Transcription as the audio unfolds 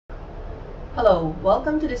Hello,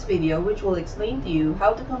 welcome to this video which will explain to you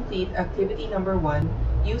how to complete activity number 1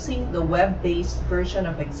 using the web-based version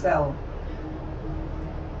of Excel.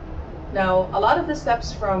 Now, a lot of the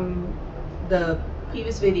steps from the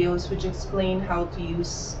previous videos which explain how to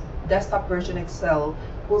use desktop version Excel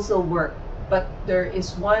will still work, but there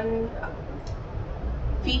is one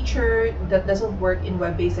feature that doesn't work in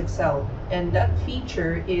web-based Excel, and that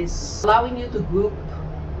feature is allowing you to group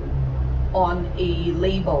on a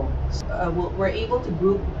label. We're able to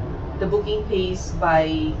group the booking pace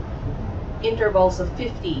by intervals of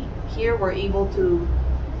 50. Here we're able to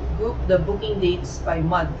group the booking dates by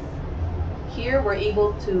month. Here we're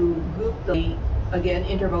able to group the, again,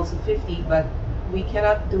 intervals of 50, but we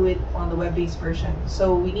cannot do it on the web-based version.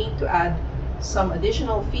 So we need to add some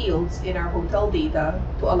additional fields in our hotel data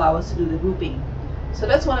to allow us to do the grouping. So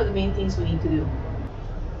that's one of the main things we need to do.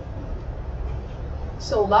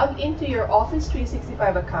 So log into your Office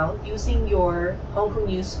 365 account using your Hong Kong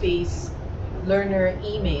News Space learner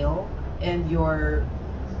email and your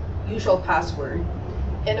usual password.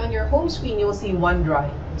 And on your home screen, you will see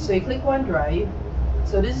OneDrive. So you click OneDrive.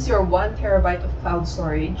 So this is your 1 terabyte of cloud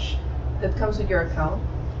storage that comes with your account.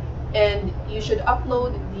 And you should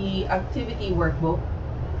upload the activity workbook.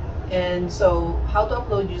 And so how to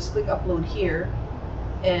upload, you just click upload here.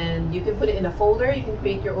 And you can put it in a folder. You can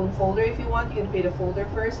create your own folder if you want. You can create a folder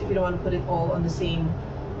first if you don't want to put it all on the same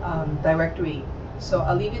directory. So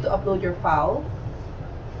I'll leave you to upload your file.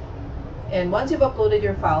 And once you've uploaded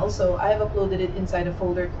your file, so I have uploaded it inside a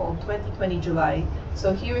folder called 2020 July.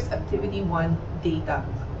 So here's Activity 1 Data.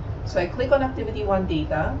 So I click on Activity 1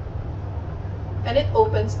 Data, and it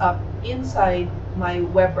opens up inside my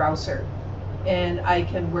web browser. And I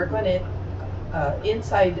can work on it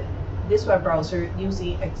inside this web browser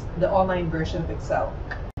using the online version of Excel.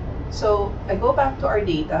 So I go back to our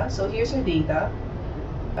data. So here's our data.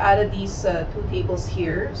 I've added these 2 tables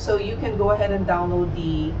here. So you can go ahead and download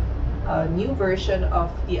the new version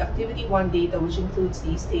of the Activity 1 data, which includes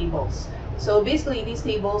these tables. So basically these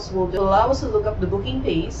tables will allow us to look up the booking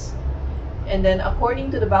pace, and then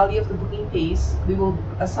according to the value of the booking pace, we will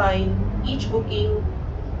assign each booking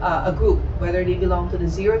a group, whether they belong to the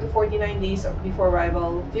 0 to 49 days before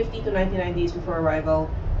arrival, 50 to 99 days before arrival,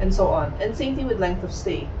 and so on. And same thing with length of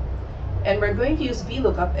stay. And we're going to use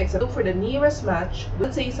VLOOKUP, except look for the nearest match.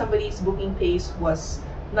 Let's say somebody's booking pace was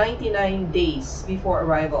 99 days before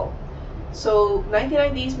arrival. So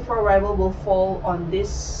 99 days before arrival will fall on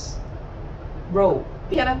this row.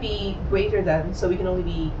 It cannot be greater than, so we can only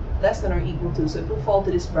be less than or equal to, so it will fall to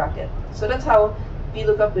this bracket. So that's how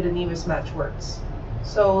VLOOKUP with the nearest match works.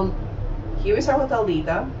 So here is our hotel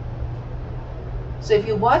data. So if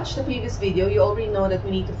you watched the previous video, you already know that we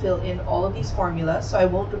need to fill in all of these formulas, so I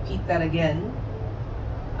won't repeat that again.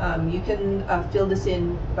 You can fill this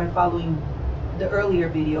in by following the earlier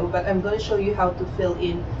video, but I'm going to show you how to fill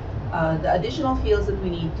in the additional fields that we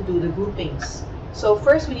need to do the groupings. So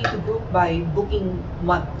first we need to group by booking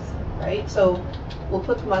month, right? So we'll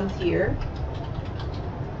put month here.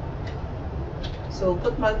 So we'll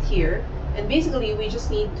put month here. And basically, we just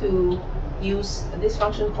need to use this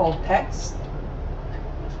function called text.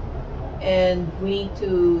 And we need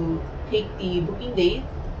to take the booking date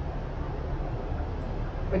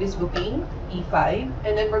for this booking, E5,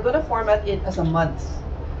 and then we're going to format it as a month.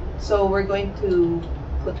 So we're going to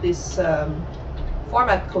put this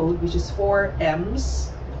format code, which is 4 M's,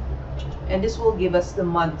 and this will give us the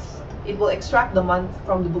month. It will extract the month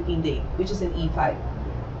from the booking date, which is in E5.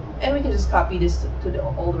 And we can just copy this to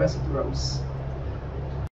all the rest of the rows.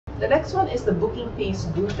 The next one is the booking pace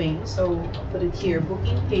grouping. So I'll put it here,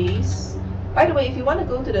 booking pace. By the way, if you want to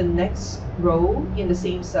go to the next row in the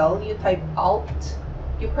same cell, you type Alt,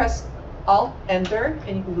 you press Alt, Enter,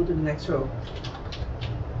 and you can go to the next row.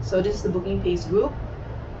 So this is the booking pace group.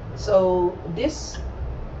 So this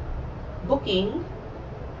booking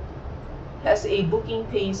has a booking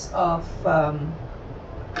pace of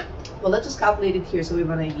well, let's just calculate it here so we have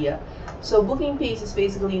an idea. So booking pace is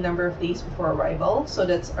basically number of days before arrival. So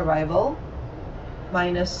that's arrival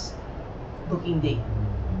minus booking date.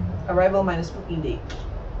 Arrival minus booking date.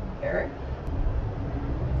 Here.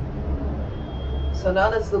 So now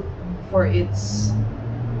let's look for its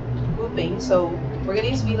grouping. So we're going to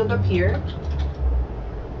use VLOOKUP here.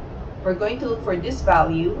 We're going to look for this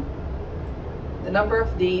value, the number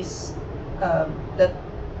of days that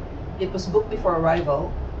it was booked before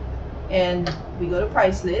arrival. And we go to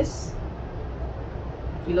price list.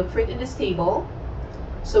 We look for it in this table.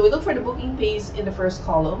 So we look for the booking pace in the first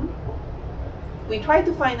column. We try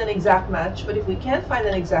to find an exact match, but if we can't find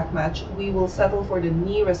an exact match, we will settle for the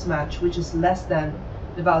nearest match, which is less than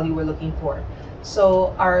the value we're looking for.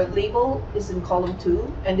 So our label is in column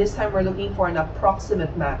 2, and this time we're looking for an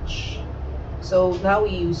approximate match. So now we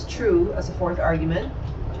use true as a fourth argument,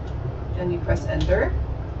 and we press enter.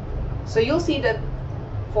 So you'll see that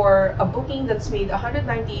for a booking that's made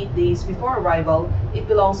 198 days before arrival, it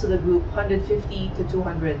belongs to the group 150 to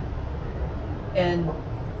 200. And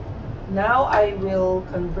now I will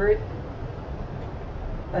convert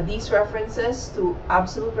these references to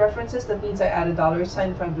absolute references. That means I add a $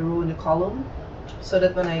 in front of the row and the column, so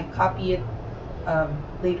that when I copy it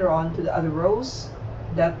later on to the other rows,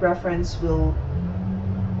 that reference will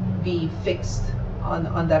be fixed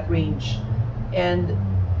on that range. And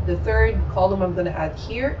the third column I'm going to add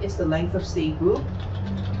here is the length of stay group,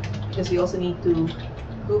 because we also need to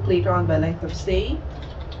group later on by length of stay.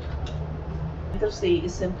 Length of stay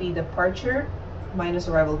is simply departure minus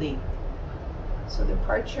arrival date. So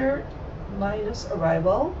departure minus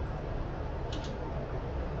arrival.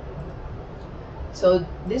 So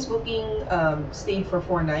this booking stayed for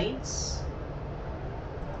 4 nights.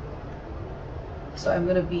 So I'm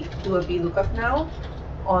going to do a VLOOKUP now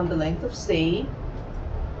on the length of stay.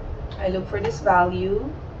 I look for this value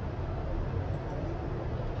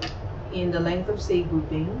in the length of stay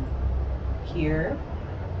grouping here.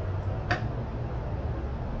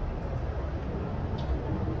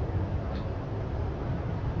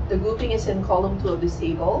 The grouping is in column 2 of this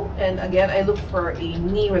table, and again I look for a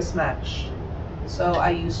nearest match. So I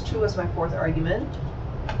use true as my fourth argument.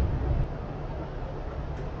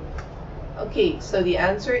 Okay, so the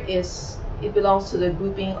answer is it belongs to the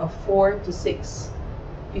grouping of 4 to 6.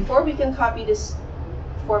 Before we can copy this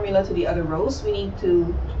formula to the other rows, we need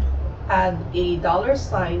to add a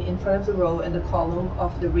 $ in front of the row and the column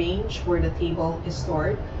of the range where the table is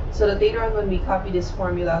stored, so that later on when we copy this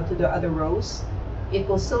formula to the other rows, it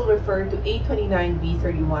will still refer to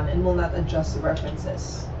A29B31 and will not adjust the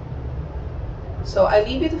references. So I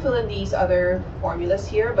leave you to fill in these other formulas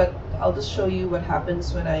here, but I'll just show you what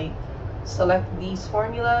happens when I select these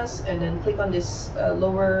formulas and then click on this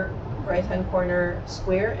lower right-hand corner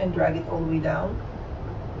square and drag it all the way down,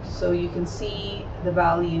 so you can see the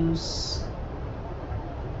values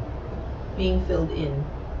being filled in.